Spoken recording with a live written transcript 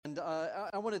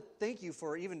I want to thank you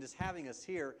for even just having us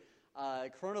here.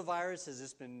 Coronavirus has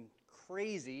just been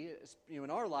crazy, in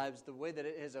our lives. The way that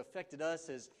it has affected us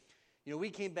is, we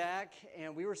came back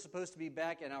and we were supposed to be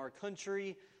back in our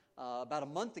country about a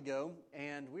month ago,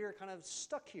 and we are kind of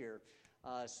stuck here.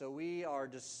 So we are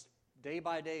just day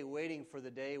by day waiting for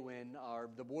the day when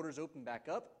the borders open back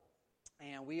up,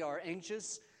 and we are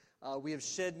anxious. We have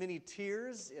shed many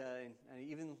tears,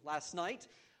 even last night,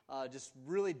 just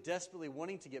really desperately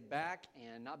wanting to get back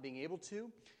and not being able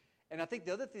to. And I think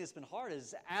the other thing that's been hard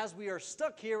is as we are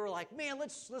stuck here, we're like, man,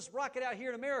 let's rock it out here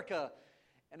in America.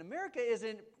 And America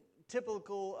isn't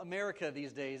typical America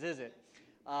these days, is it?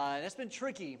 And that's been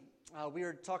tricky. We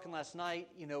were talking last night,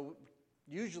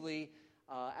 usually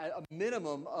at a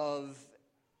minimum of,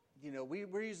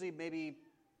 we're usually maybe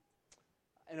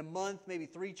in a month, maybe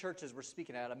 3 churches we're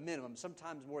speaking at a minimum,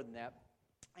 sometimes more than that.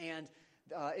 And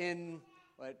in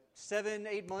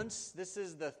 7-8 months, this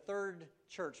is the 3rd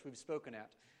church we've spoken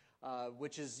at,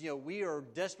 which is, we are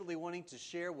desperately wanting to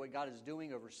share what God is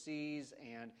doing overseas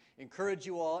and encourage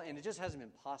you all, and it just hasn't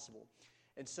been possible.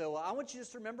 And so I want you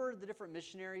just to remember the different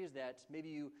missionaries that maybe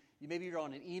you're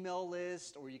on an email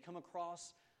list or you come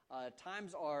across.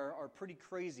 Times are pretty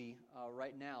crazy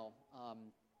right now.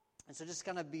 And so just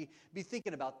kind of be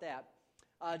thinking about that.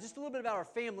 Just a little bit about our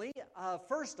family.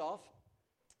 First off,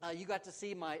 you got to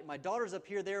see my daughters up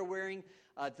here. They're wearing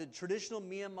the traditional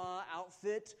Myanmar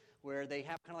outfit where they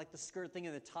have kind of like the skirt thing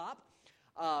in the top.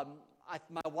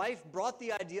 My wife brought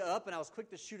the idea up, and I was quick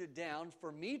to shoot it down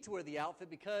for me to wear the outfit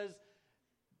because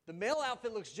the male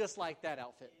outfit looks just like that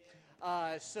outfit.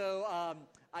 So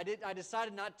I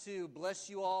decided not to bless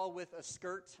you all with a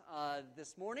skirt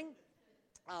this morning,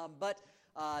 but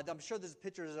I'm sure there's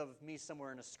pictures of me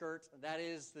somewhere in a skirt. That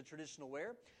is the traditional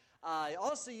wear.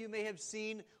 Also, you may have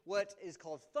seen what is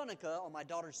called thunica on my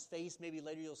daughter's face. Maybe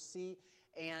later you'll see.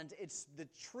 And it's the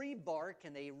tree bark,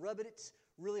 and they rub it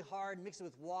really hard, mix it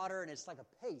with water, and it's like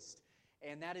a paste.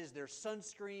 And that is their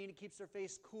sunscreen. It keeps their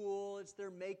face cool. It's their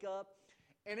makeup.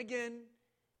 And again,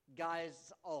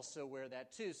 guys also wear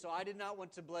that too. So I did not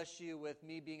want to bless you with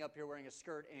me being up here wearing a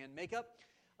skirt and makeup.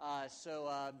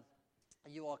 So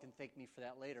you all can thank me for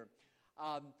that later.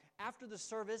 After the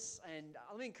service, and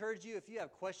let me encourage you, if you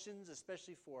have questions,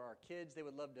 especially for our kids, they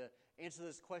would love to answer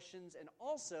those questions. And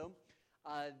also,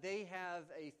 they have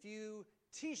a few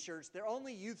T-shirts. They're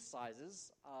only youth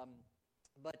sizes,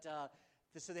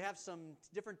 so they have some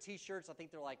different T-shirts. I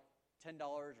think they're like $10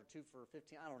 or 2 for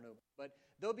 $15. I don't know, but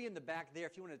they'll be in the back there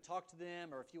if you want to talk to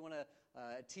them, or if you want a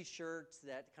T-shirt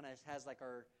that kind of has like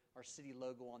our city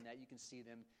logo on that. You can see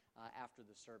them after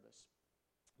the service.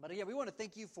 But yeah, we want to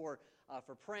thank you for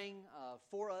praying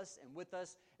for us and with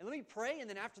us. And let me pray, and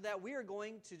then after that, we are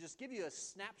going to just give you a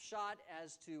snapshot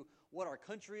as to what our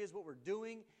country is, what we're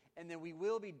doing, and then we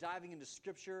will be diving into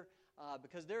Scripture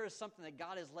because there is something that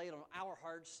God has laid on our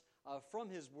hearts from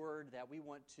His Word that we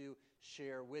want to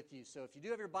share with you. So if you do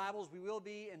have your Bibles, we will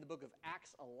be in the book of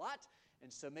Acts a lot,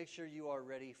 and so make sure you are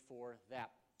ready for that.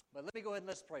 But let me go ahead and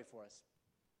let's pray for us.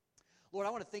 Lord,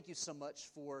 I want to thank you so much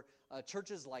for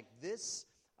churches like this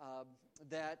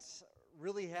that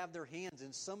really have their hands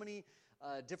in so many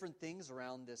different things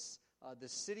around this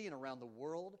city and around the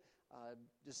world.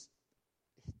 Just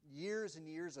years and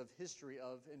years of history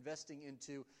of investing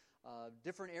into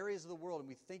different areas of the world, and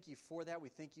we thank you for that. We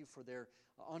thank you for their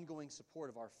ongoing support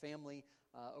of our family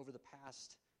over the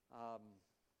past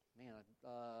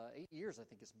 8 years, I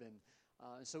think it's been.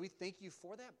 And so we thank you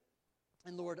for that.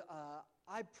 And Lord,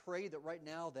 I pray that right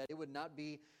now that it would not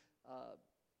be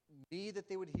me that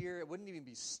they would hear. It wouldn't even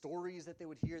be stories that they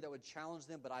would hear that would challenge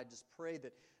them, but I just pray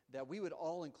that we would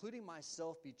all, including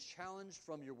myself, be challenged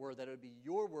from your word, that it would be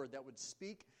your word that would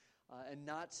speak and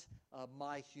not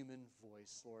my human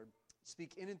voice, Lord.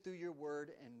 Speak in and through your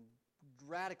word and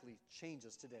radically change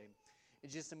us today. In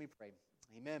Jesus' name we pray.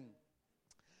 Amen.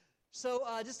 So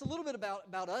just a little bit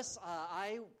about us.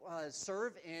 I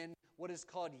serve in what is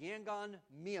called Yangon,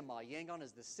 Myanmar. Yangon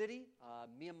is the city.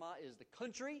 Myanmar is the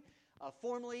country.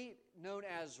 Formerly known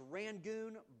as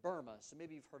Rangoon, Burma. So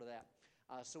maybe you've heard of that.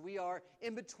 So we are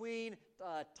in between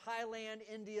Thailand,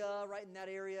 India, right in that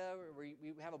area. We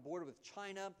have a border with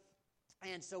China.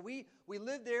 And so we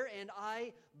live there, and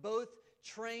I both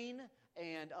train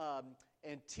and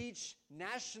teach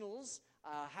nationals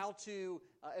how to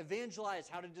evangelize,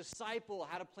 how to disciple,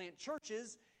 how to plant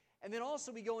churches. And then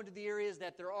also we go into the areas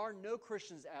that there are no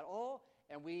Christians at all,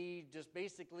 and we just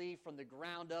basically, from the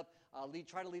ground up,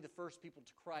 try to lead the first people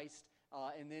to Christ,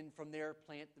 and then from there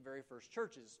plant the very first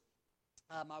churches.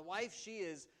 My wife, she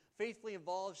is faithfully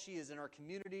involved. She is in our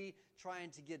community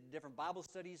trying to get different Bible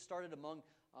studies started among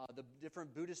the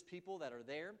different Buddhist people that are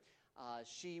there.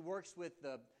 She works with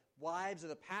the wives of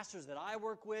the pastors that I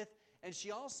work with, and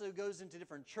she also goes into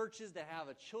different churches that have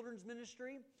a children's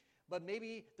ministry, but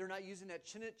maybe they're not using that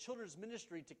children's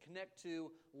ministry to connect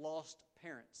to lost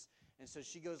parents. And so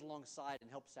she goes alongside and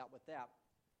helps out with that.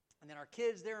 And then our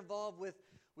kids, they're involved with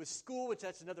school, which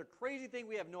that's another crazy thing.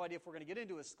 We have no idea if we're going to get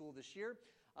into a school this year.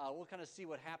 We'll kind of see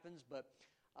what happens. But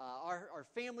our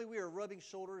family, we are rubbing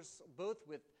shoulders both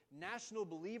with national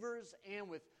believers and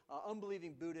with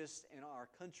unbelieving Buddhists in our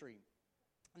country.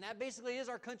 And that basically is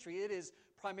our country. It is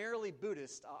primarily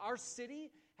Buddhist. Our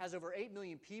city has over 8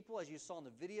 million people, as you saw in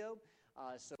the video.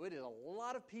 So it is a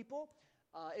lot of people.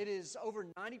 It is over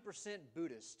 90%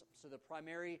 Buddhist. So the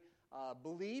primary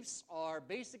beliefs are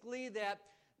basically that,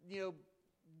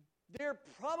 there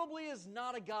probably is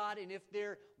not a God, and if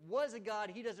there was a God,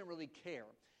 he doesn't really care.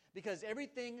 Because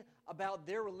everything about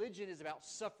their religion is about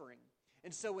suffering.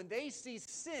 And so when they see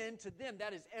sin, to them,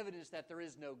 that is evidence that there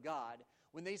is no God.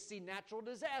 When they see natural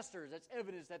disasters, that's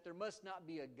evidence that there must not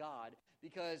be a God.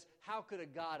 Because how could a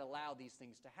God allow these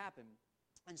things to happen?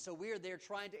 And so we are there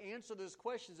trying to answer those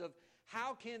questions of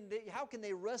how can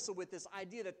they wrestle with this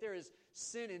idea that there is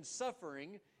sin and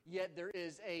suffering, yet there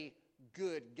is a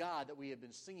good God that we have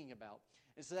been singing about.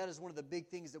 And so that is one of the big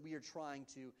things that we are trying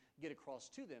to get across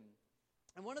to them.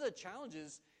 And one of the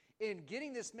challenges in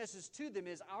getting this message to them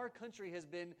is our country has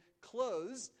been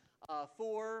closed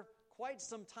for quite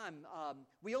some time.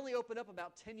 We only opened up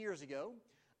about 10 years ago.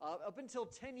 Up until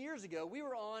 10 years ago, we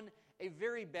were on a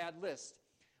very bad list.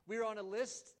 We were on a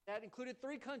list that included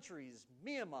 3 countries: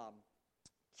 Myanmar,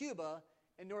 Cuba,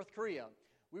 and North Korea.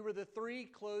 We were the 3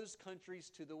 closed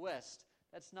countries to the west.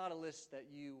 That's not a list that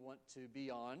you want to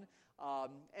be on.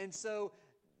 And so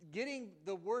getting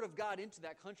the Word of God into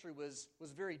that country was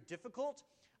very difficult.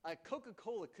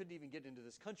 Coca-Cola couldn't even get into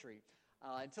this country.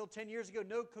 Until 10 years ago,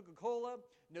 no Coca-Cola,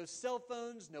 no cell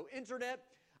phones, no internet.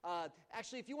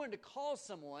 Actually, if you wanted to call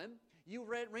someone, you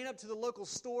ran up to the local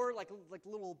store, like a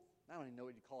little, I don't even know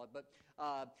what you'd call it, but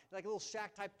like a little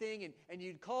shack type thing, and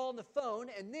you'd call on the phone,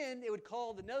 and then it would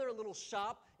call another little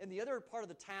shop in the other part of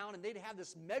the town, and they'd have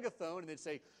this megaphone, and they'd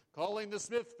say, calling the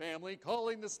Smith family,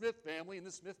 and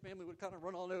the Smith family would kind of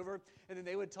run on over, and then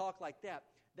they would talk like that.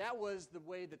 That was the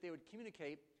way that they would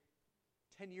communicate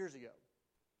 10 years ago.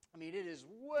 I mean, it is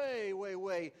way, way,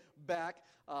 way back,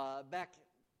 far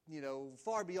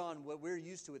beyond what we're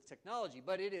used to with technology,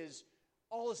 but it is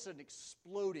all of a sudden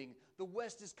exploding. The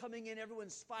West is coming in.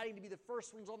 Everyone's fighting to be the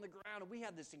first ones on the ground. And we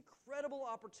have this incredible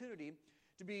opportunity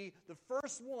to be the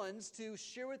first ones to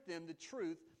share with them the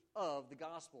truth of the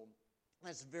gospel.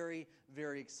 That's very,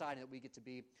 very exciting that we get to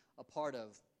be a part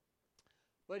of.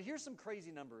 But here's some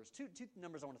crazy numbers. Two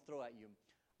numbers I want to throw at you.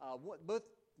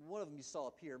 One of them you saw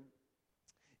up here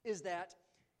is that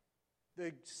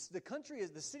the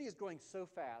city is growing so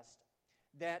fast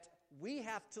that we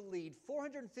have to lead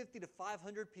 450 to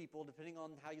 500 people, depending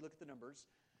on how you look at the numbers.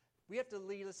 We have to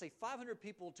lead, let's say, 500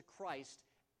 people to Christ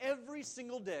every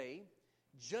single day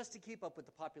just to keep up with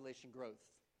the population growth.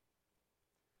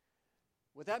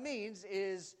 What that means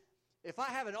is if I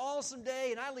have an awesome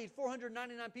day and I lead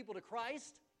 499 people to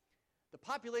Christ, the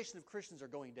population of Christians are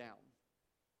going down.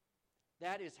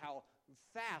 That is how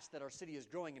fast that our city is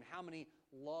growing and how many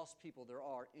lost people there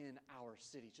are in our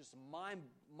city. It's just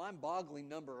a mind-boggling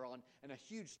number and a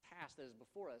huge task that is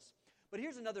before us. But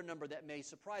here's another number that may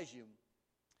surprise you.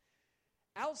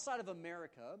 Outside of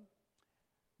America,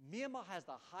 Myanmar has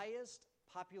the highest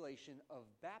population of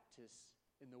Baptists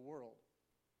in the world.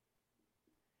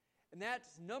 And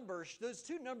those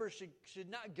two numbers should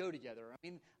not go together. I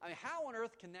mean, how on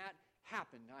earth can that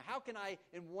happen? Now, how can I,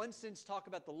 in one sense, talk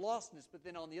about the lostness, but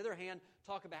then on the other hand,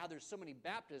 talk about how there's so many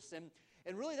Baptists? And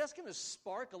really, that's going to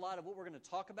spark a lot of what we're going to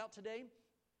talk about today,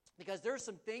 because there are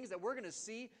some things that we're going to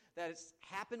see that has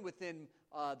happened within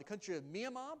the country of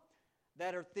Myanmar,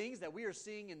 that are things that we are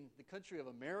seeing in the country of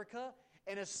America,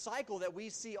 and a cycle that we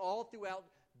see all throughout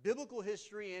biblical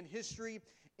history and history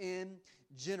in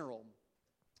general.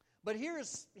 But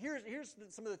here's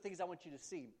some of the things I want you to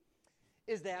see,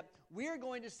 is that we are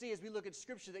going to see as we look at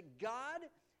Scripture that God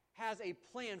has a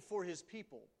plan for His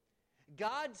people.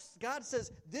 God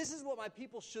says, this is what my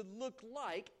people should look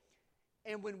like,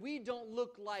 and when we don't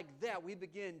look like that, we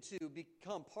begin to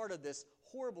become part of this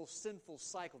horrible, sinful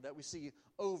cycle that we see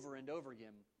over and over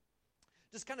again.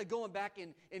 Just kind of going back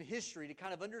in history to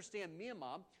kind of understand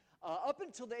Myanmar, up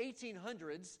until the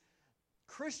 1800s,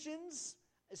 Christians,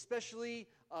 especially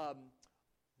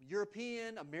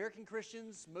European, American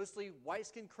Christians, mostly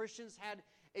white-skinned Christians, had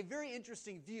a very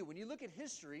interesting view. When you look at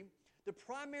history, the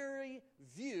primary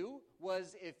view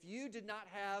was if you did not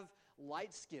have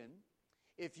light skin,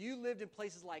 If you lived in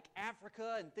places like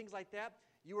Africa and things like that,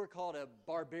 you were called a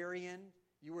barbarian.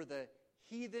 You were the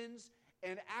heathens.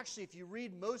 And actually, if you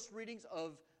read most readings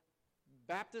of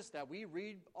Baptists that we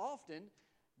read often,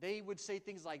 they would say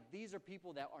things like, these are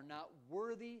people that are not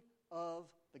worthy of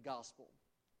the gospel.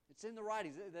 It's in the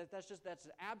writings. That's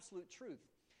an absolute truth.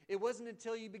 It wasn't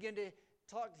until you begin to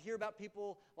hear about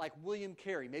people like William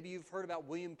Carey. Maybe you've heard about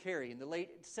William Carey in the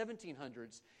late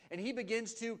 1700s. And he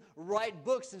begins to write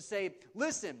books and say,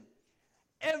 listen,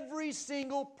 every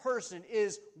single person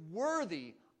is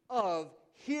worthy of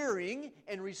hearing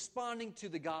and responding to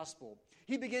the gospel.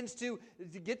 He begins to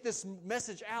get this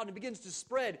message out and begins to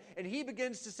spread. And he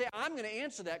begins to say, I'm going to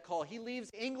answer that call. He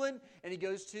leaves England and he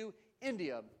goes to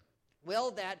India.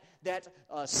 Well, that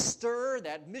stir,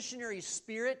 that missionary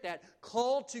spirit, that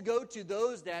call to go to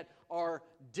those that are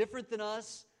different than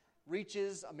us,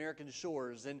 reaches American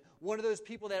shores. And one of those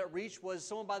people that it reached was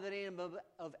someone by the name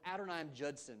of Adoniram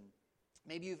Judson.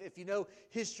 Maybe if you know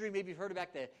history, maybe you've heard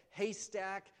about the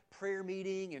Haystack prayer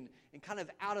meeting, and kind of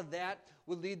out of that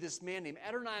would lead this man named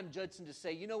Adoniram Judson to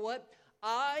say, you know what?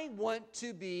 I want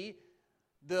to be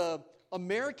the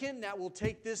American that will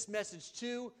take this message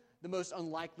to the most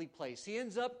unlikely place. He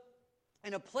ends up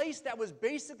in a place that was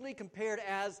basically compared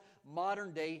as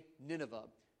modern-day Nineveh.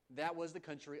 That was the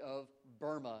country of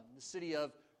Burma, the city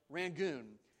of Rangoon.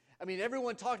 I mean,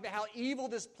 everyone talked about how evil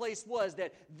this place was,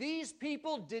 that these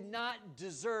people did not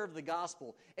deserve the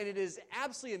gospel. And it is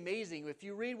absolutely amazing. If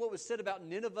you read what was said about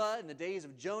Nineveh in the days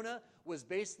of Jonah, was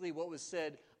basically what was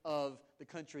said of the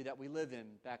country that we live in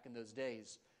back in those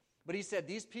days. But he said,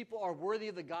 these people are worthy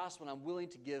of the gospel, and I'm willing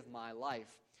to give my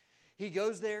life. He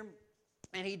goes there,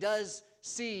 and he does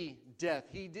see death.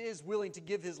 He is willing to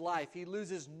give his life. He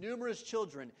loses numerous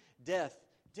children. Death.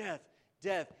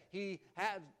 He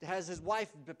has his wife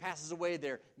passes away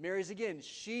there. Marries again.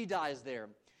 She dies there.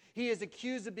 He is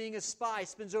accused of being a spy.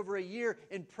 Spends over a year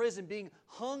in prison being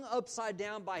hung upside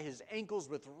down by his ankles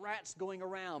with rats going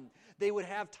around. They would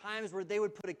have times where they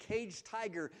would put a caged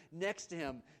tiger next to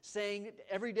him, saying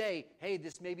every day, hey,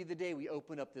 this may be the day we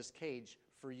open up this cage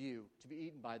for you to be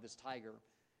eaten by this tiger.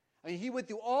 I mean, he went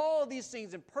through all these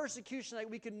things in persecution like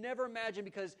we could never imagine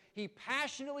because he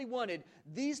passionately wanted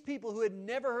these people who had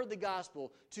never heard the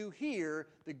gospel to hear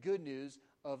the good news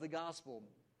of the gospel.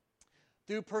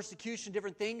 Through persecution,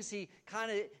 different things, he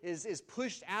kind of is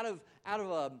pushed out of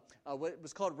what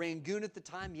was called Rangoon at the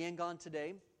time, Yangon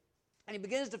today. And he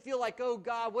begins to feel like, oh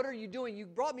God, what are you doing? You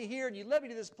brought me here and you led me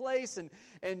to this place, and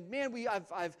man,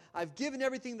 I've given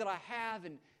everything that I have.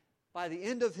 And by the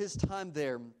end of his time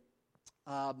there,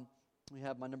 we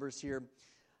have my numbers here.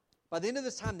 By the end of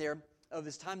his time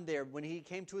there, when he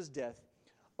came to his death,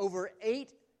 over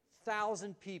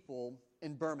 8,000 people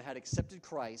in Burma had accepted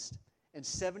Christ, and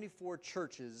 74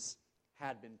 churches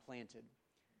had been planted.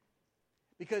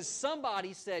 Because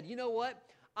somebody said, you know what?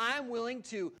 I'm willing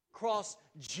to cross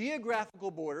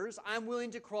geographical borders. I'm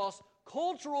willing to cross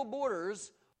cultural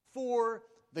borders for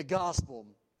the gospel.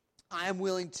 I'm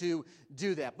willing to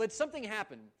do that. But something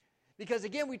happened. Because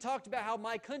again, we talked about how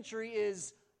my country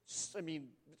is,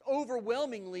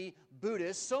 overwhelmingly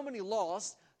Buddhist, so many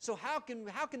lost. So how can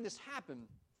this happen?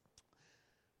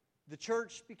 The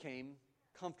church became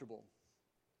comfortable.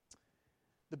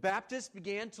 The Baptists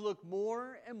began to look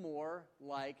more and more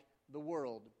like the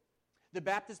world. The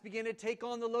Baptists began to take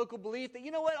on the local belief that,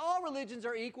 you know what, all religions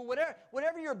are equal.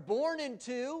 Whatever you're born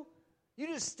into, you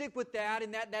just stick with that,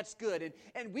 and that's good.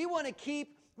 And we want to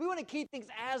keep things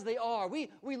as they are. We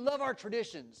love our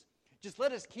traditions. Just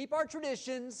let us keep our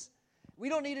traditions. We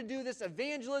don't need to do this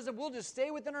evangelism. We'll just stay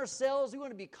within ourselves. We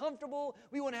want to be comfortable.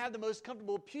 We want to have the most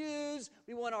comfortable pews.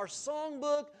 We want our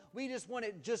songbook. We just want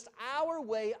it just our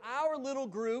way, our little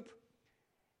group.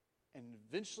 And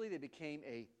eventually they became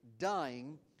a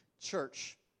dying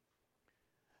church.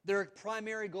 Their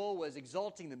primary goal was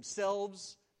exalting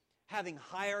themselves, having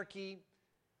hierarchy,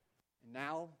 and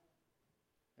now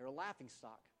they're a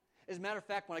laughingstock. As a matter of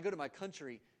fact, when I go to my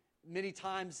country, many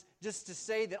times just to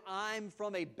say that I'm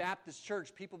from a Baptist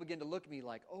church, people begin to look at me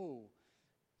like, oh,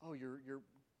 you're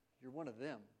one of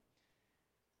them.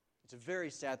 It's a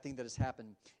very sad thing that has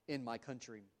happened in my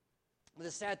country. But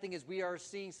the sad thing is we are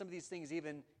seeing some of these things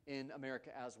even in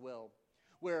America as well,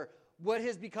 where what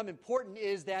has become important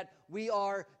is that we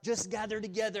are just gathered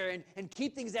together and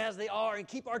keep things as they are and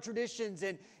keep our traditions,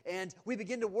 and we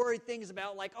begin to worry things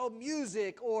about like, oh,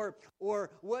 music or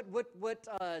what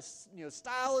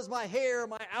style is my hair,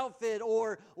 my outfit,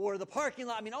 or the parking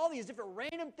lot. I mean, all these different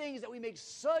random things that we make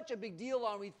such a big deal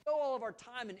on. We throw all of our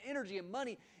time and energy and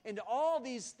money into all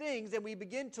these things, and we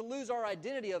begin to lose our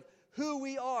identity of who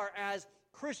we are as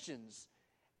Christians.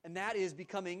 And that is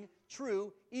becoming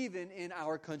true even in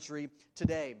our country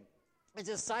today. It's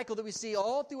a cycle that we see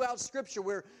all throughout Scripture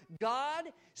where God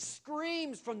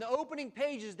screams from the opening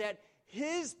pages that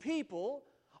His people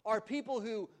are people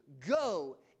who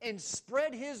go and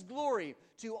spread His glory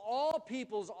to all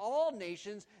peoples, all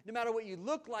nations, no matter what you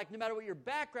look like, no matter what your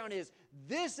background is.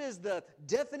 This is the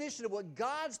definition of what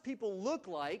God's people look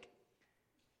like,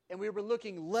 and we were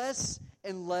looking less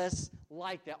and less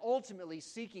like that, ultimately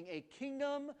seeking a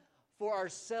kingdom for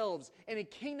ourselves, and a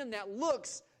kingdom that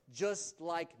looks just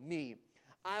like me.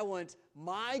 I want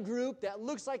my group that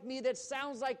looks like me, that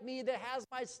sounds like me, that has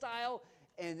my style,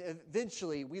 and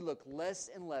eventually we look less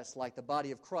and less like the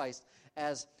body of Christ,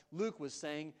 as Luke was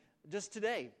saying just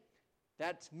today.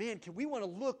 That, man, we want to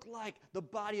look like the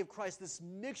body of Christ, this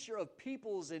mixture of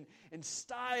peoples and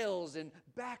styles and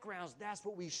backgrounds. That's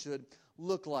what we should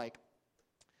look like.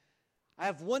 I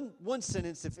have one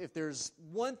sentence. If there's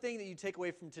one thing that you take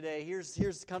away from today,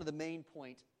 here's kind of the main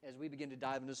point as we begin to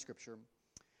dive into Scripture.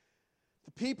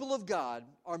 The people of God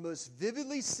are most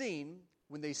vividly seen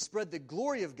when they spread the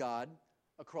glory of God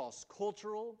across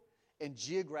cultural and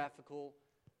geographical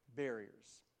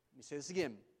barriers. Let me say this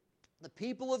again. The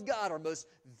people of God are most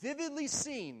vividly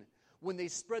seen when they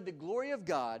spread the glory of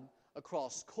God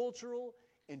across cultural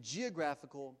and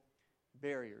geographical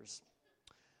barriers.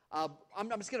 I'm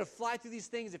just going to fly through these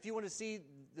things. If you want to see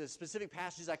the specific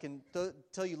passages, I can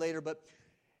tell you later. But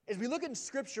as we look in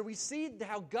Scripture, we see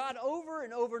how God over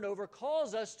and over and over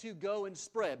calls us to go and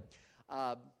spread.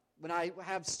 When I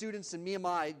have students in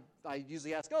Nehemiah, I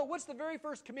usually ask, what's the very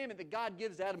first commandment that God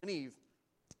gives Adam and Eve?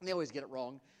 And they always get it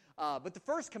wrong. But the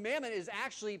first commandment is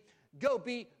actually, go,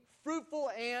 be fruitful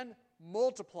and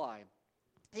multiply.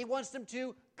 He wants them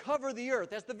to cover the earth.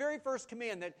 That's the very first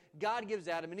command that God gives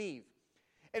Adam and Eve.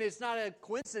 And it's not a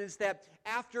coincidence that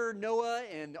after Noah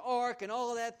and the ark and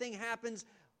all of that thing happens,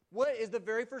 what is the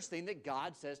very first thing that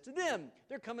God says to them?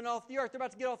 They're coming off the ark. They're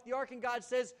about to get off the ark, and God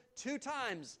says 2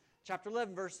 times, chapter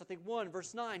 11, verse 1,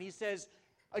 verse 9, He says,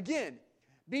 again,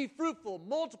 be fruitful,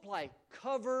 multiply,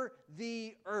 cover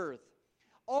the earth.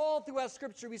 All throughout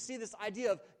Scripture, we see this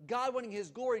idea of God wanting His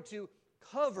glory to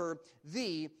cover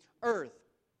the earth.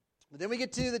 But then we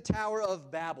get to the Tower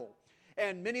of Babel.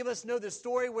 And many of us know this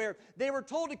story where they were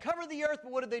told to cover the earth,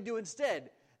 but what did they do instead?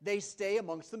 They stay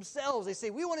amongst themselves. They say,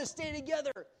 we want to stay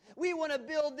together. We want to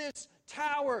build this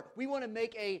tower. We want to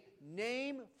make a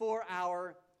name for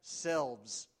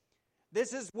ourselves.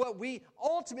 This is what we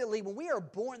ultimately, when we are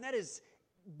born, that is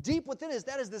deep within us.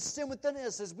 That is the sin within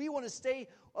us, is we want to stay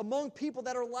among people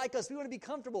that are like us. We want to be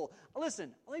comfortable.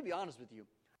 Listen, let me be honest with you.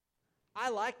 I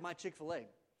like my Chick-fil-A.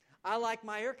 I like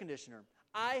my air conditioner.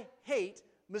 I hate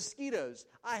mosquitoes.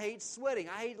 I hate sweating.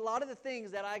 I hate a lot of the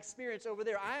things that I experience over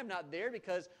there. I am not there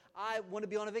because I want to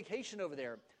be on a vacation over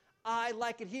there. I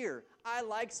like it here. I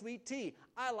like sweet tea.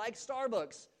 I like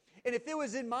Starbucks. And if it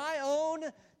was in my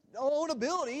own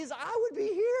abilities, I would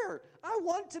be here. I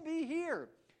want to be here.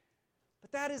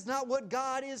 But that is not what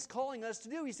God is calling us to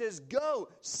do. He says, go,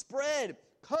 spread,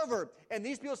 cover. And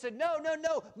these people said, no,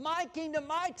 my kingdom,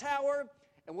 my tower.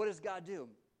 And what does God do?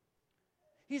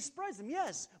 He spreads them,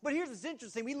 yes. But here's what's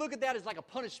interesting. We look at that as like a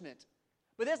punishment.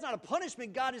 But that's not a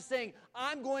punishment. God is saying,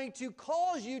 I'm going to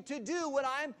cause you to do what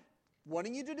I'm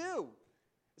wanting you to do.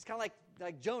 It's kind of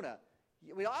like Jonah.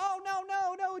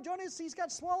 No, Jonah, he's got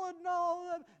swallowed.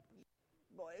 No.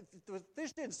 If the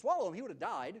fish didn't swallow him, he would have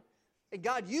died. And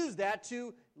God used that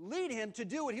to lead him to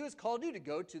do what he was called to do, to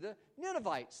go to the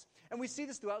Ninevites. And we see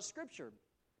this throughout Scripture.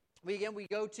 We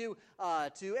go to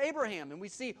Abraham, and we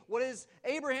see, what is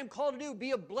Abraham called to do? Be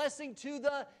a blessing to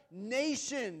the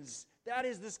nations. That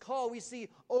is this call we see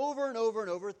over and over and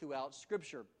over throughout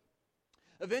Scripture.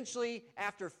 Eventually,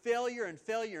 after failure and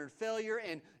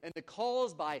the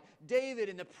calls by David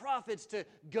and the prophets to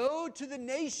go to the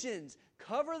nations,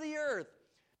 cover the earth,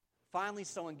 finally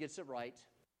someone gets it right,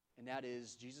 and that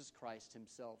is Jesus Christ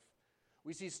Himself.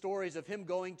 We see stories of Him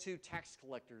going to tax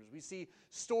collectors. We see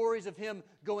stories of Him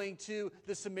going to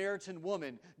the Samaritan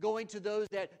woman, going to those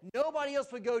that nobody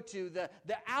else would go to, the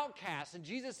outcasts. And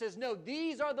Jesus says, no,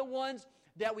 these are the ones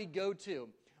that we go to.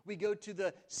 We go to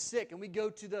the sick, and we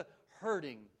go to the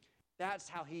hurting. That's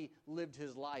how He lived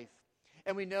His life.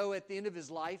 And we know at the end of His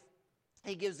life,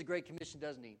 He gives the Great Commission,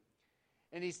 doesn't He?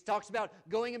 And He talks about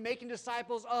going and making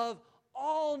disciples of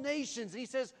all nations. And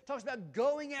He talks about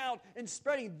going out and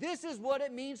spreading. This is what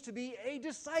it means to be a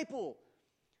disciple.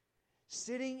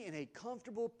 Sitting in a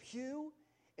comfortable pew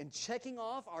and checking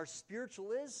off our spiritual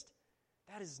list,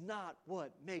 that is not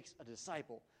what makes a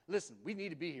disciple. Listen, we need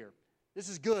to be here. This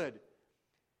is good.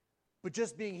 But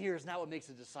just being here is not what makes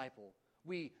a disciple.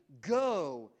 We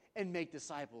go and make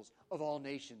disciples of all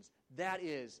nations. That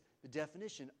is the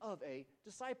definition of a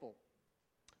disciple.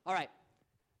 All right,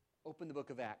 open the book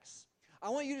of Acts. I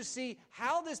want you to see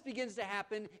how this begins to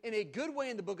happen in a good way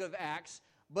in the book of Acts,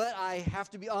 but I have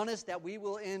to be honest that we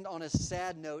will end on a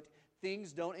sad note.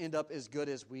 Things don't end up as good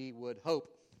as we would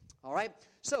hope. All right,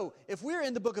 so if we're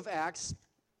in the book of Acts,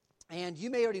 and you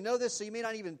may already know this, so you may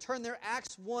not even turn there,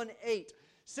 Acts 1:8,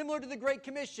 similar to the Great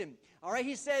Commission. All right,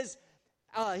 he says,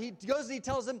 he goes and he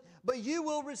tells them, but you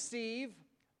will receive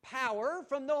power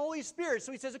from the Holy Spirit.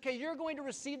 So he says, okay, you're going to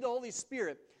receive the Holy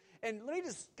Spirit. And let me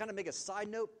just kind of make a side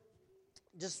note,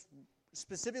 just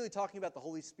specifically talking about the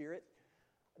Holy Spirit.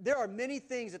 There are many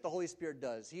things that the Holy Spirit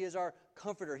does. He is our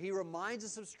comforter. He reminds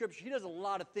us of Scripture. He does a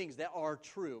lot of things that are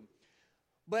true.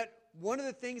 But one of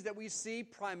the things that we see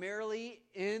primarily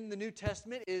in the New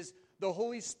Testament is the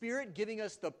Holy Spirit giving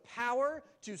us the power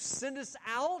to send us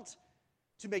out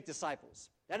to make disciples.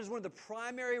 That is one of the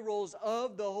primary roles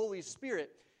of the Holy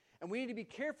Spirit. And we need to be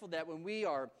careful that when we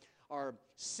are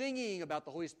singing about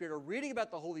the Holy Spirit or reading about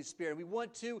the Holy Spirit, we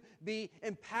want to be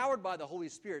empowered by the Holy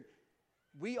Spirit,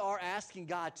 we are asking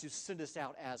God to send us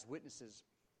out as witnesses.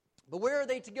 But where are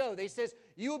they to go? They says,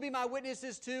 you will be my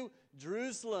witnesses to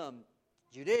Jerusalem,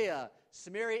 Judea,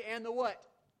 Samaria, and the what?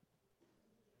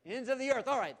 Ends of the earth.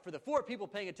 All right, for the 4 people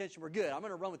paying attention, we're good. I'm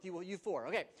going to run with you 4.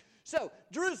 Okay. So,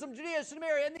 Jerusalem, Judea,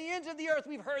 Samaria, and the ends of the earth.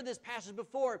 We've heard this passage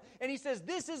before. And he says,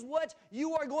 this is what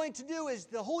you are going to do as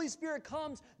the Holy Spirit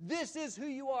comes. This is who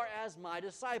you are as my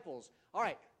disciples. All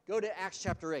right, go to Acts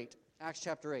chapter 8. Acts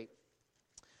chapter 8.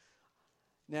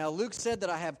 Now, Luke said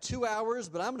that I have 2 hours,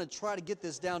 but I'm going to try to get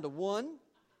this down to 1.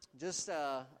 Just,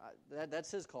 that's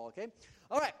his call, okay?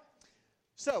 All right.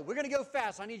 So, we're going to go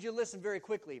fast. I need you to listen very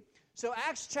quickly. So,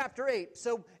 Acts chapter 8.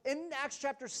 So, in Acts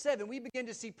chapter 7, we begin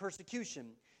to see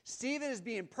persecution. Stephen is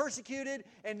being persecuted,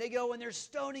 and they go and they're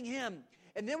stoning him.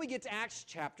 And then we get to Acts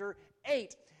chapter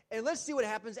 8. And let's see what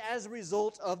happens as a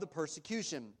result of the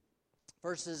persecution.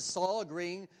 First is Saul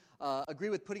agree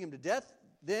with putting him to death.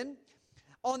 Then,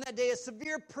 on that day, a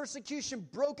severe persecution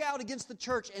broke out against the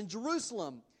church in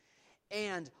Jerusalem.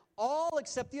 And all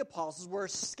except the apostles were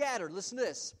scattered, listen to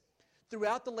this,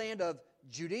 throughout the land of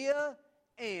Judea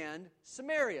and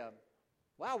Samaria.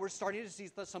 Wow, we're starting to see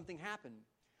something happen.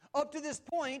 Up to this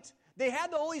point, they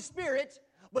had the Holy Spirit,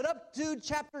 but up to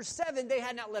chapter 7, they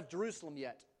had not left Jerusalem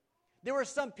yet. There were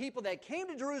some people that came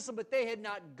to Jerusalem, but they had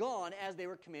not gone as they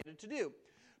were commanded to do.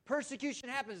 Persecution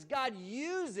happens. God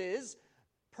uses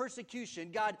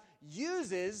persecution. God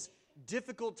uses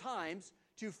difficult times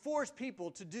to force people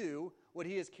to do what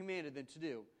He has commanded them to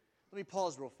do. Let me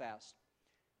pause real fast.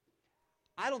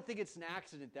 I don't think it's an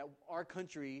accident that our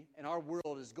country and our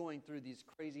world is going through these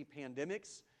crazy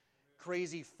pandemics,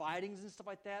 crazy fightings and stuff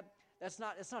like that. It's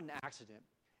not an accident.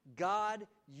 God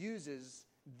uses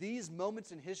these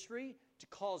moments in history to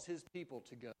cause His people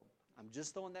to go. I'm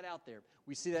just throwing that out there.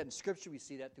 We see that in Scripture. We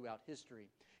see that throughout history.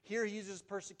 Here He uses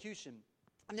persecution.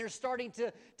 And they're starting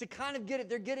to kind of get it.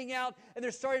 They're getting out and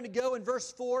they're starting to go. In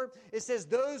verse 4, it says,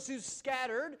 those who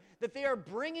scattered, that they are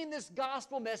bringing this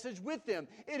gospel message with them.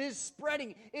 It is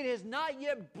spreading. It has not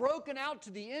yet broken out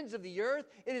to the ends of the earth.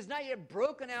 It has not yet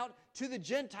broken out to the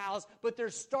Gentiles, but they're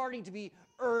starting to be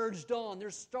urged on. They're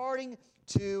starting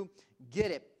to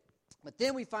get it. But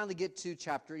then we finally get to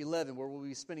chapter 11, where we'll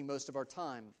be spending most of our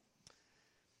time.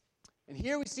 And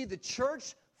here we see the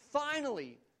church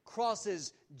finally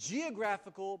crosses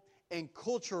geographical and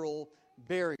cultural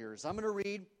barriers. I'm going to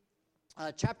read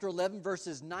chapter 11,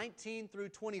 verses 19 through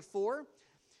 24.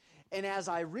 And as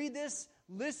I read this,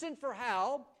 listen for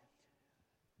how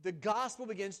the gospel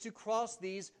begins to cross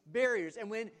these barriers. And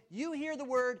when you hear the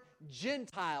word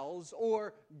Gentiles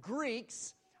or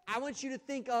Greeks, I want you to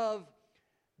think of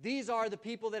these are the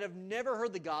people that have never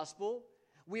heard the gospel.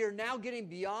 We are now getting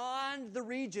beyond the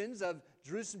regions of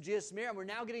Jerusalem, Judea, Samaria, and we're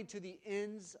now getting to the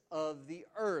ends of the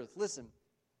earth. Listen,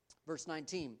 verse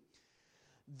 19.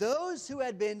 Those who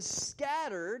had been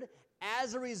scattered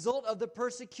as a result of the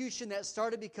persecution that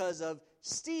started because of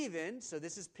Stephen, so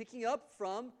this is picking up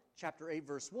from chapter 8,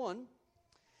 verse 1,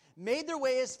 made their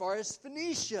way as far as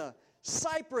Phoenicia,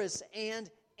 Cyprus, and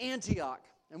Antioch.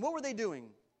 And what were they doing?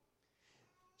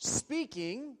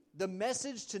 Speaking the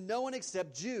message to no one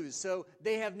except Jews. So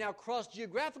they have now crossed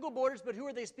geographical borders, but who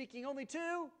are they speaking only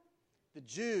to? The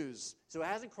Jews. So it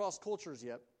hasn't crossed cultures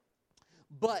yet.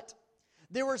 But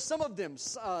there were some of them,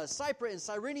 Cypriot and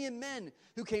Cyrenian men,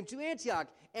 who came to Antioch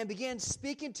and began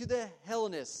speaking to the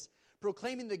Hellenists,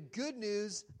 proclaiming the good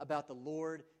news about the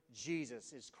Lord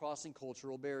Jesus. It's crossing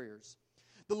cultural barriers.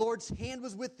 The Lord's hand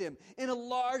was with them, and a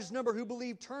large number who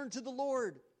believed turned to the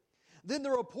Lord. Then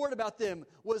the report about them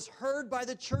was heard by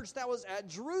the church that was at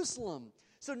Jerusalem.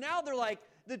 So now they're like,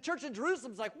 the church in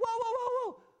Jerusalem's like, whoa, whoa,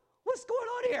 whoa, whoa. What's going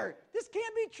on here? This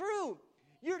can't be true.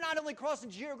 You're not only crossing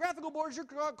geographical borders, you're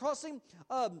crossing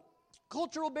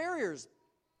cultural barriers.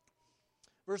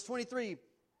 Verse 23.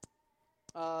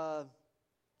 And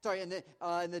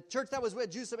the church that was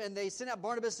with Jerusalem, and they sent out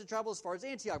Barnabas to travel as far as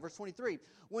Antioch. Verse 23.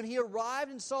 When he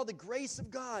arrived and saw the grace of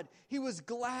God, he was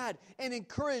glad and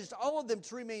encouraged all of them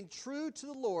to remain true to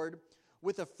the Lord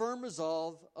with a firm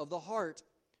resolve of the heart.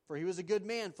 For he was a good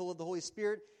man, full of the Holy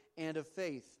Spirit and of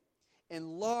faith.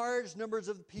 And large numbers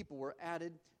of the people were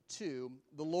added to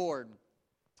the Lord.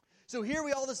 So here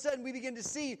we all of a sudden we begin to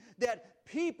see that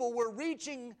people were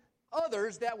reaching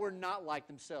others that were not like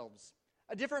themselves.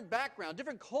 A different background,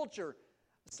 different culture,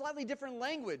 a slightly different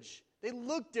language. They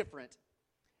looked different.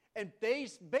 And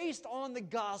based on the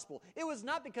gospel. It was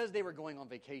not because they were going on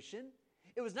vacation.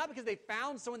 It was not because they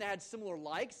found someone that had similar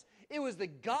likes. It was the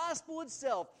gospel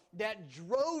itself that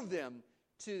drove them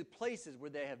to places where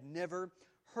they have never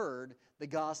heard the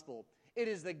gospel. It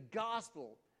is the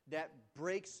gospel that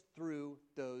breaks through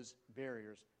those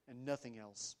barriers and nothing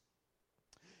else.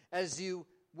 As you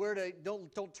were to,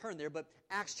 don't turn there, but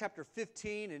Acts chapter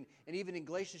 15 and even in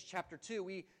Galatians chapter 2,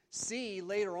 we see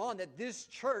later on that this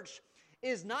church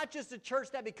is not just a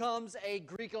church that becomes a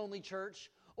Greek-only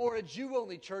church or a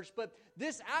Jew-only church, but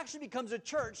this actually becomes a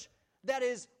church that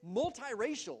is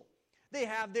multiracial. They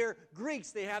have their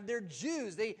Greeks, they have their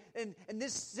Jews, and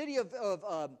this city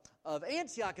of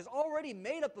Antioch is already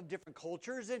made up of different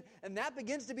cultures, and that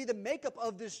begins to be the makeup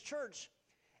of this church.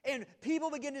 And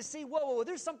people begin to see, whoa,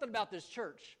 there's something about this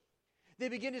church. They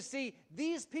begin to see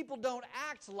these people don't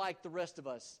act like the rest of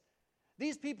us.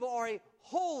 These people are a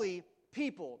holy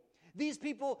people. These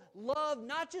people love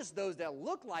not just those that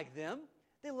look like them,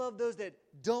 they love those that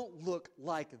don't look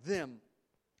like them.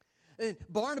 And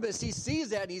Barnabas, he sees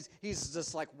that, and he's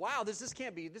just like, wow, this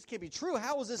can't be true.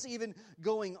 How is this even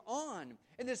going on?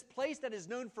 In this place that is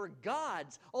known for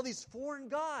gods, all these foreign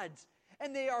gods,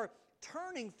 and they are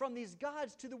turning from these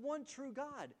gods to the one true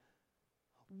God.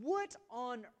 What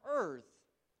on earth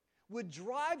would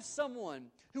drive someone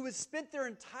who has spent their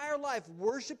entire life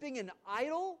worshiping an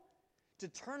idol to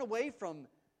turn away from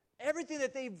everything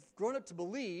that they've grown up to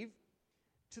believe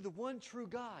to the one true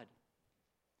God?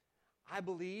 I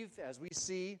believe, as we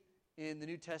see in the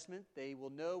New Testament, they will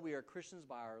know we are Christians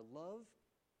by our love.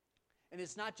 And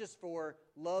it's not just for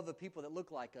love of people that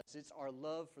look like us. It's our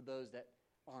love for those that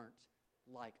aren't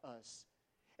like us.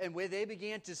 And when they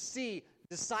began to see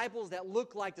disciples that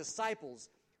look like disciples,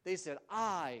 they said,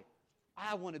 I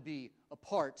want to be a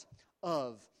part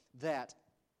of that.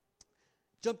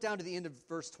 Jump down to the end of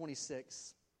verse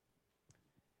 26.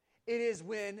 It is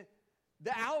when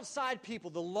the outside people,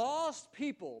 the lost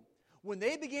people, when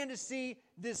they began to see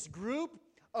this group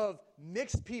of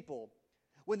mixed people,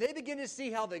 when they begin to see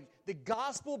how the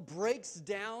gospel breaks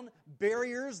down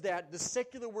barriers that the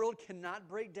secular world cannot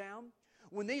break down,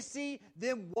 when they see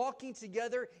them walking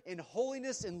together in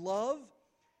holiness and love,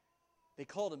 they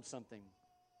called them something.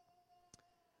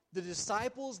 The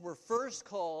disciples were first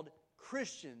called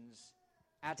Christians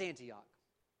at Antioch.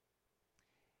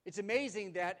 It's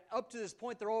amazing that up to this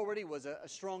point there already was a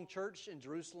strong church in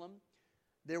Jerusalem.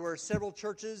 There were several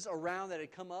churches around that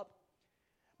had come up.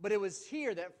 But it was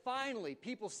here that finally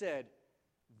people said,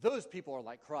 those people are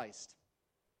like Christ.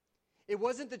 It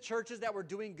wasn't the churches that were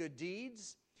doing good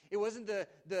deeds. It wasn't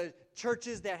the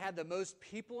churches that had the most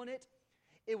people in it.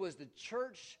 It was the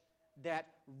church that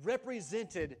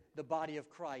represented the body of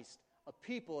Christ, a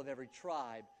people of every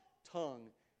tribe, tongue,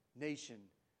 nation.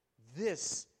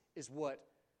 This is what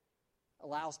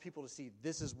allows people to see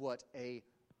this is what a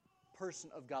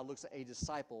person of God looks like, a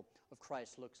disciple of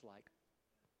Christ looks like.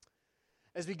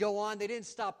 As we go on, they didn't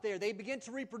stop there. They began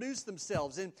to reproduce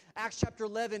themselves. In Acts chapter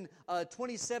 11,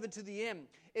 27 to the end,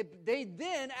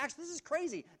 this is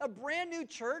crazy, a brand new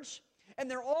church,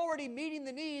 and they're already meeting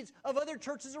the needs of other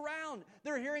churches around.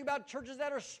 They're hearing about churches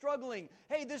that are struggling.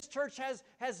 Hey, this church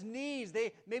has needs.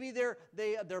 Maybe they're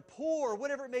poor,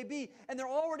 whatever it may be, and they're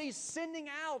already sending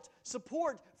out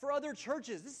support for other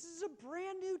churches. This is a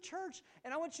brand new church,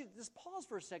 and I want you to just pause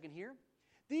for a second here.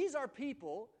 These are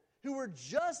people who were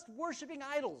just worshiping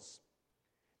idols.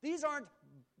 These aren't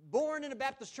born in a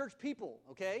Baptist church people,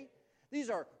 okay? These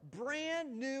are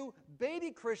brand new baby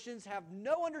Christians, have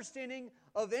no understanding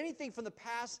of anything from the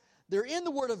past. They're in the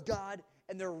Word of God,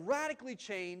 and they're radically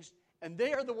changed, and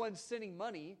they are the ones sending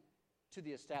money to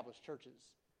the established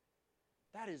churches.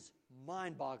 That is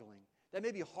mind-boggling. That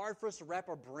may be hard for us to wrap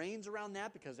our brains around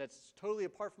that because that's totally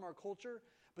apart from our culture,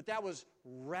 but that was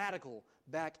radical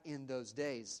back in those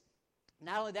days.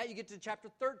 Not only that, you get to chapter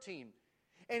 13,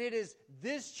 and it is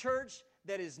this church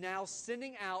that is now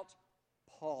sending out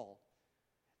Paul.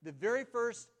 The very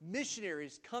first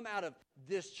missionaries come out of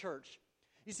this church.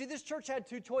 You see, this church had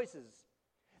two choices.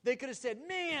 They could have said,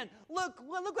 man, look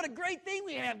what a great thing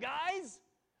we have, guys.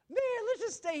 Man, let's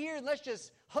just stay here and let's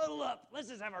just huddle up. Let's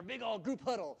just have our big old group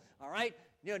huddle, all right?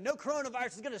 No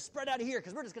coronavirus is going to spread out of here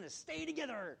because we're just going to stay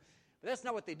together. But that's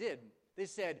not what they did. They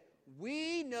said,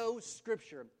 we know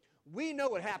Scripture. We know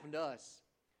what happened to us.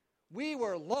 We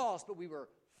were lost, but we were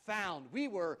found. We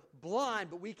were blind,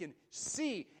 but we can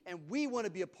see. And we want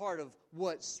to be a part of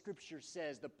what Scripture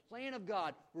says, the plan of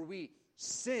God where we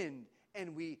sinned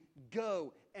and we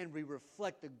go and we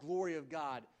reflect the glory of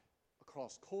God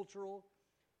across cultural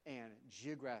and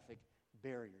geographic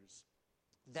barriers.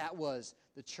 That was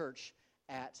the church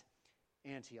at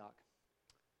Antioch.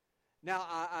 Now,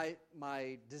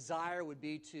 my desire would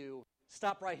be to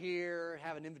stop right here,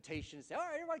 have an invitation, and say, all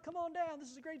right, everybody come on down. This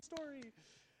is a great story.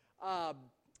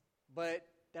 But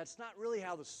that's not really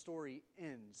how the story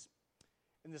ends.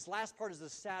 And this last part is the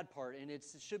sad part, and it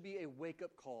should be a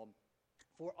wake-up call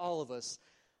for all of us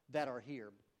that are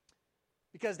here.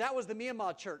 Because that was the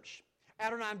Myanmar church.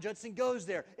 Adoniram Judson goes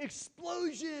there.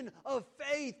 Explosion of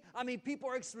faith. I mean, people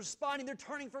are responding. They're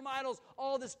turning from idols.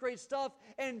 All this great stuff.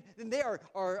 And then they are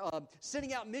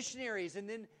sending out missionaries. And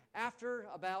then after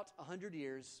about 100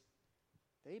 years,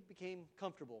 they became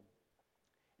comfortable.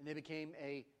 And they became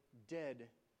a dead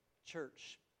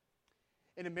church.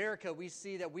 In America, we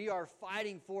see that we are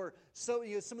fighting for some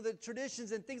of the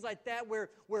traditions and things like that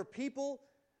where people,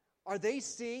 are they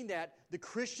seeing that the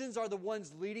Christians are the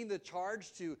ones leading the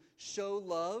charge to show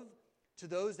love to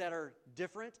those that are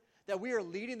different? That we are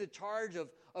leading the charge of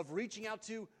reaching out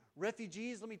to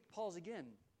refugees? Let me pause again.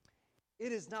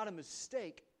 It is not a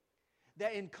mistake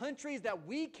that in countries that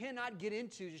we cannot get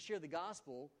into to share the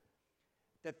gospel,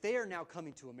 that they are now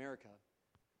coming to America.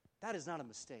 That is not a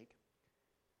mistake.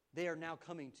 They are now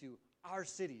coming to our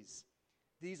cities.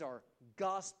 These are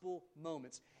gospel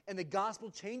moments. And the gospel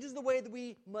changes the way that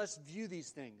we must view these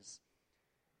things.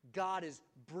 God is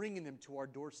bringing them to our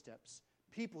doorsteps.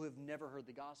 People who have never heard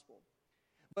the gospel.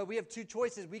 But we have two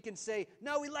choices. We can say,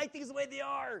 no, we like things the way they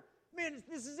are. Man,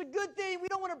 this is a good thing. We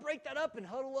don't want to break that up and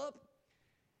huddle up.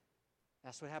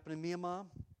 That's what happened in Myanmar.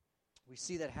 We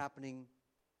see that happening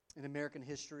in American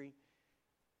history.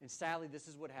 And sadly, this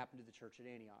is what happened to the church at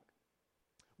Antioch.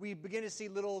 We begin to see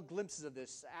little glimpses of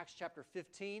this. Acts chapter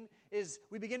 15 is,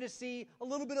 we begin to see a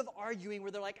little bit of arguing where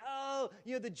they're like,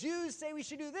 the Jews say we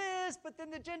should do this, but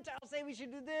then the Gentiles say we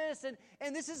should do this,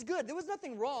 and this is good. There was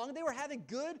nothing wrong. They were having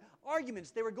good arguments.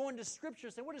 They were going to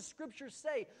Scripture, saying, what does Scripture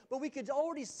say? But we could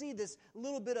already see this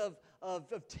little bit of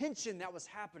tension that was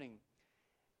happening.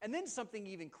 And then something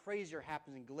even crazier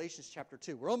happens in Galatians chapter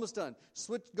 2. We're almost done.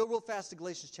 Go real fast to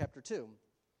Galatians chapter 2.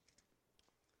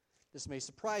 This may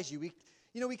surprise you.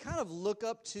 We kind of look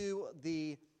up to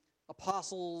the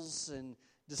apostles and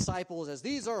disciples as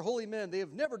these are holy men. They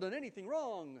have never done anything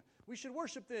wrong. We should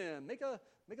worship them. Make a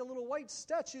little white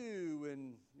statue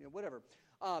and whatever.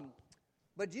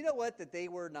 But do you know what? That they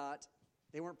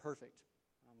weren't perfect.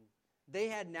 They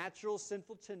had natural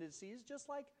sinful tendencies just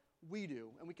like we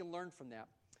do, and we can learn from that.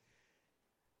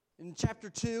 In chapter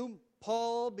 2,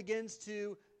 Paul begins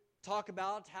to talk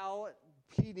about how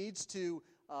he needs to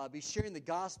be sharing the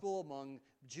gospel among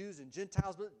Jews and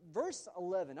Gentiles. But verse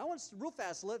 11, I want to real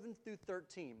fast, 11 through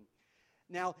 13.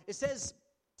 Now, it says,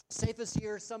 Cephas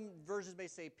here, some versions may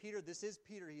say Peter. This is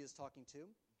Peter he is talking to.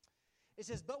 It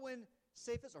says, but when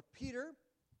Cephas, or Peter,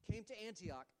 came to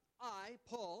Antioch, I,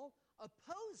 Paul,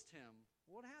 opposed him.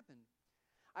 What happened?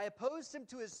 I opposed him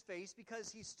to his face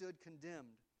because he stood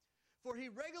condemned. For he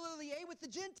regularly ate with the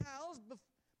Gentiles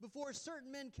before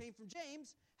certain men came from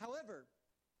James. However,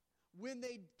 when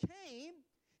they came,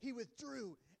 he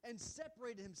withdrew and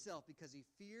separated himself because he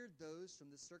feared those from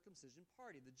the circumcision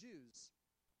party, the Jews.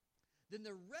 Then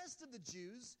the rest of the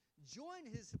Jews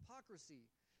joined his hypocrisy,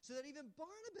 so that even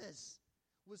Barnabas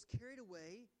was carried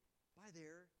away by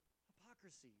their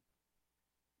hypocrisy.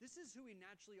 This is who we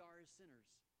naturally are as sinners.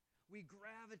 We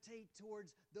gravitate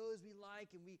towards those we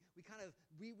like, and we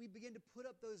begin to put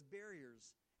up those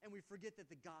barriers, and we forget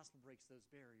that the gospel breaks those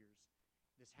barriers.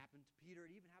 This happened to Peter.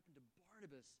 It even happened to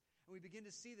Barnabas. And we begin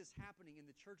to see this happening in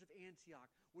the church of Antioch,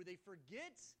 where they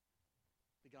forget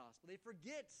the gospel. They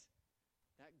forget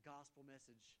that gospel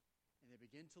message, and they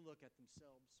begin to look at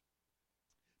themselves.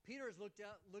 Peter is looked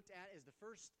at as the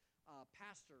first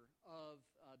pastor of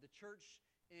the church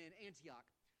in Antioch.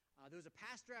 There was a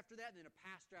pastor after that, and then a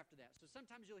pastor after that. So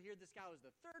sometimes you'll hear this guy was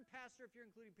the third pastor if you're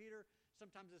including Peter,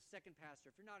 sometimes the second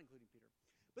pastor if you're not including Peter.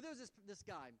 But there was this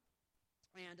guy,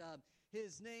 and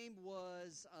his name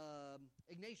was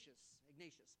Ignatius,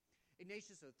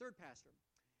 the third pastor.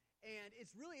 And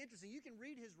it's really interesting. You can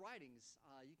read his writings.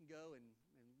 You can go and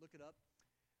look it up.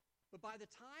 But by the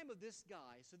time of this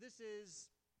guy, so this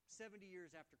is 70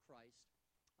 years after Christ,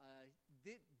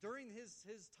 during his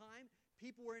time,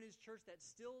 people were in his church that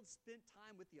still spent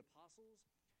time with the apostles.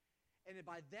 And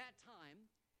by that time,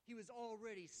 he was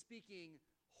already speaking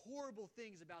horrible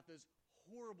things about those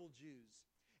horrible Jews.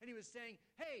 And he was saying,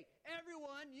 hey,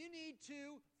 everyone, you need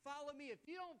to follow me. If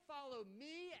you don't follow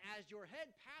me as your head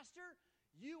pastor,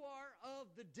 you are of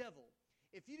the devil.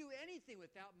 If you do anything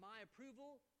without my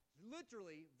approval,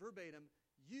 literally, verbatim,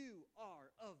 you are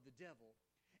of the devil.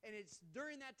 And it's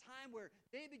during that time where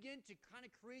they begin to kind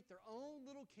of create their own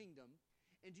little kingdom.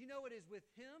 And do you know it is with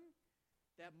him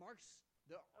that marks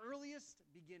the earliest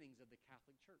beginnings of the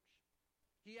Catholic Church?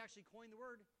 He actually coined the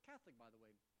word Catholic, by the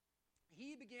way.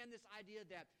 He began this idea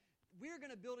that we're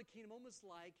going to build a kingdom almost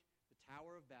like the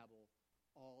Tower of Babel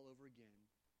all over again,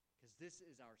 because this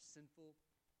is our sinful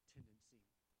tendency.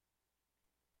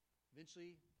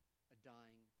 Eventually, a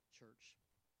dying church.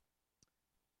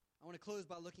 I want to close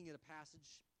by looking at a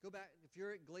passage. Go back, if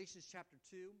you're at Galatians chapter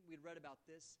 2, we'd read about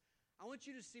this. I want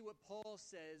you to see what Paul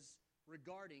says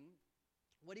regarding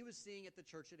what he was seeing at the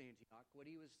church at Antioch, what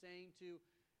he was saying to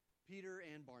Peter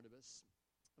and Barnabas.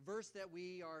 A verse that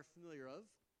we are familiar of,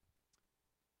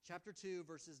 chapter 2,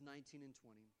 verses 19 and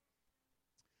 20.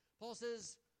 Paul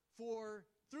says, for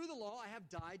through the law I have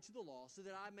died to the law, so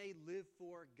that I may live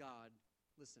for God.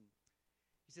 Listen,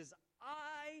 he says,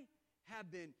 I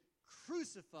have been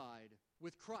crucified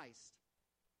with Christ.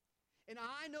 And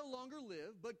I no longer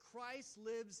live, but Christ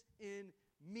lives in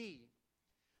me.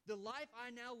 The life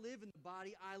I now live in the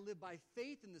body, I live by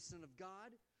faith in the Son of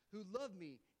God, who loved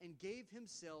me and gave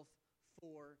himself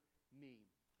for me.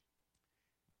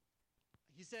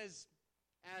 He says,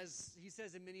 as he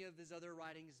says in many of his other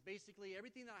writings, basically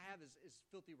everything that I have is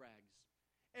filthy rags.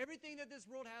 Everything that this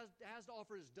world has to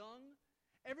offer is dung.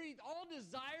 All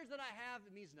desires that I have,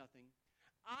 it means nothing.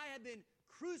 I have been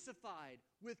crucified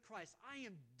with Christ. I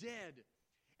am dead.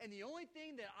 And the only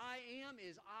thing that I am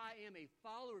is I am a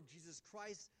follower of Jesus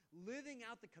Christ, living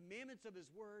out the commandments of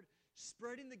his word,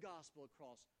 spreading the gospel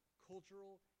across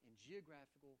cultural and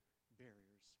geographical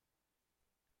barriers.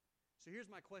 So here's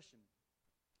my question.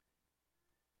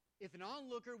 If an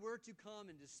onlooker were to come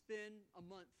and to spend a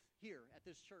month here at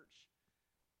this church,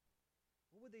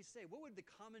 what would they say? What would the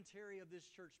commentary of this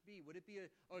church be? Would it be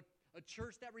a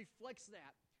church that reflects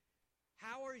that?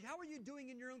 How are you doing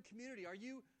in your own community? Are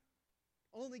you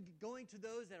only going to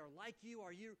those that are like you?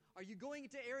 Are you going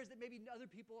into areas that maybe other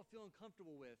people feel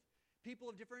uncomfortable with? People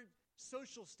of different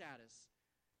social status,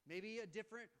 maybe a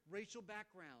different racial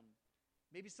background,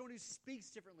 maybe someone who speaks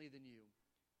differently than you.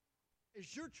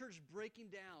 Is your church breaking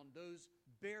down those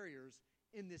barriers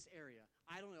in this area?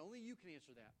 I don't know. Only you can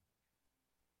answer that.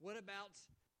 What about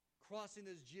crossing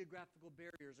those geographical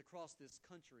barriers across this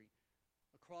country,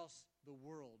 across the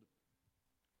world?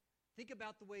 Think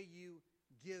about the way you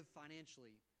give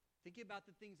financially. Think about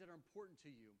the things that are important to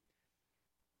you.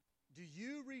 Do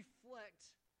you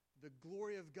reflect the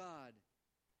glory of God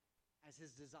as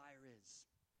his desire is?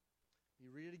 Let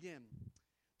me read it again.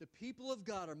 The people of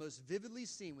God are most vividly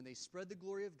seen when they spread the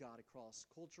glory of God across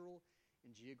cultural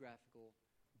and geographical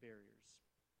barriers.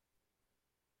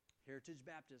 Heritage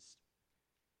Baptist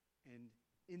and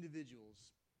individuals,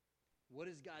 what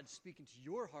is God speaking to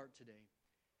your heart today?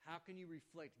 How can you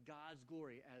reflect God's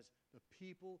glory as the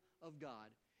people of God,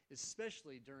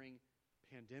 especially during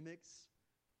pandemics,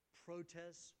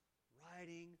 protests,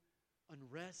 rioting,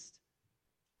 unrest?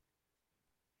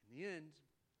 In the end,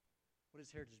 what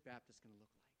is Heritage Baptist going to look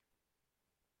like?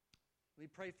 Let me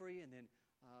pray for you, and then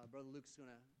Brother Luke's going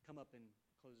to come up and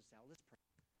close us out. Let's pray.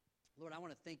 Lord, I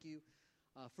want to thank you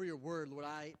for your word. Lord,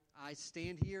 I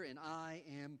stand here, and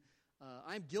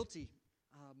I'm guilty.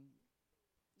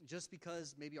 Just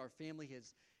because maybe our family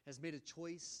has made a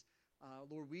choice,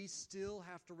 Lord, we still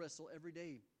have to wrestle every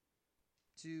day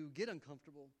to get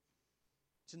uncomfortable,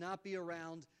 to not be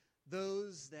around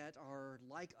those that are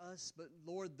like us, but,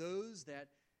 Lord, those that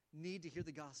need to hear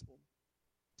the gospel.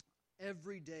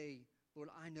 Every day, Lord,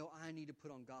 I know I need to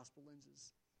put on gospel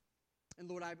lenses. And,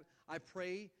 Lord, I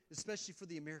pray, especially for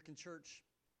the American church.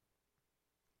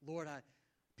 Lord,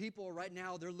 people right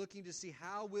now, they're looking to see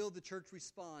how will the church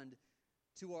respond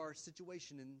to our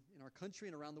situation in our country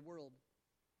and around the world.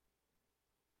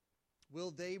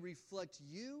 Will they reflect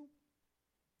you,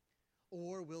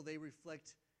 or will they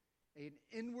reflect an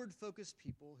inward-focused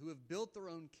people who have built their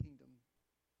own kingdom?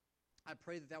 I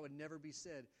pray that would never be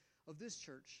said of this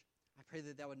church. I pray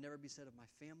that would never be said of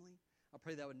my family. I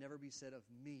pray that would never be said of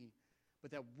me,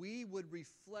 but that we would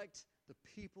reflect the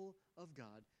people of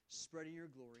God, spreading your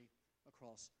glory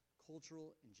across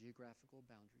cultural and geographical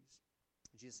boundaries.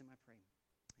 In Jesus' name I pray.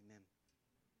 Amen.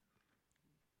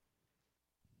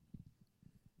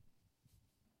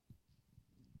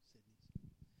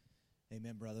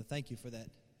 Amen, brother. Thank you for that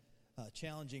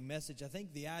challenging message. I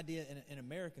think the idea in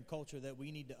American culture that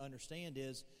we need to understand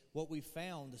is what we've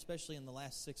found, especially in the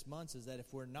last 6 months, is that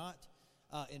if we're not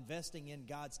investing in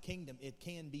God's kingdom, it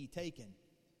can be taken.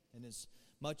 And as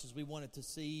much as we wanted to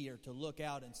see or to look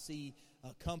out and see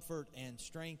comfort and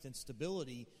strength and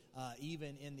stability,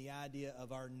 even in the idea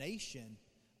of our nation,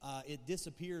 it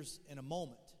disappears in a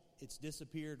moment. It's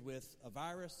disappeared with a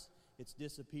virus. It's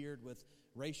disappeared with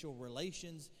racial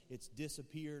relations. It's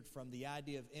disappeared from the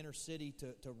idea of inner city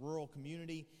to rural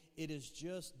community. It has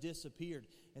just disappeared.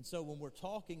 And so when we're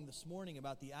talking this morning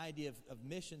about the idea of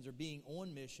missions or being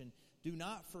on mission, do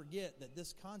not forget that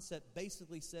this concept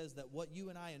basically says that what you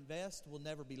and I invest will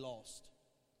never be lost.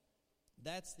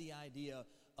 That's the idea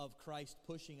of Christ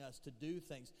pushing us to do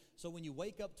things. So when you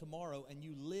wake up tomorrow and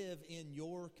you live in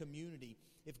your community,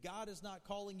 if God is not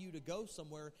calling you to go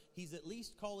somewhere, He's at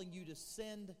least calling you to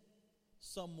send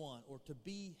someone or to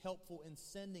be helpful in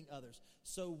sending others.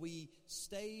 So we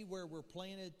stay where we're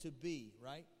planted to be,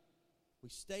 right? We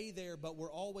stay there, but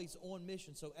we're always on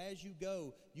mission. So as you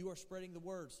go, you are spreading the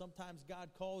word. Sometimes God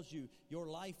calls you. Your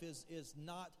life is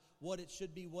not what it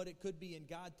should be, what it could be, and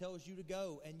God tells you to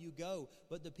go, and you go.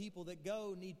 But the people that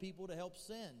go need people to help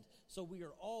send. So we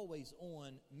are always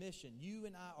on mission. You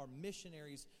and I are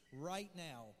missionaries right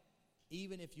now.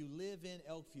 Even if you live in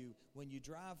Elkview, when you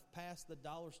drive past the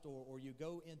dollar store or you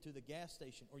go into the gas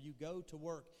station or you go to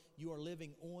work, you are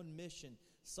living on mission.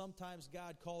 Sometimes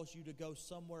God calls you to go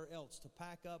somewhere else, to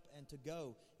pack up and to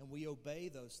go, and we obey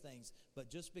those things.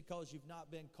 But just because you've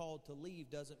not been called to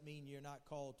leave doesn't mean you're not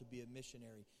called to be a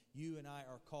missionary. You and I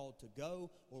are called to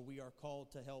go, or we are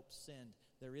called to help send.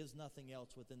 There is nothing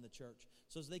else within the church.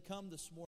 So as they come this morning,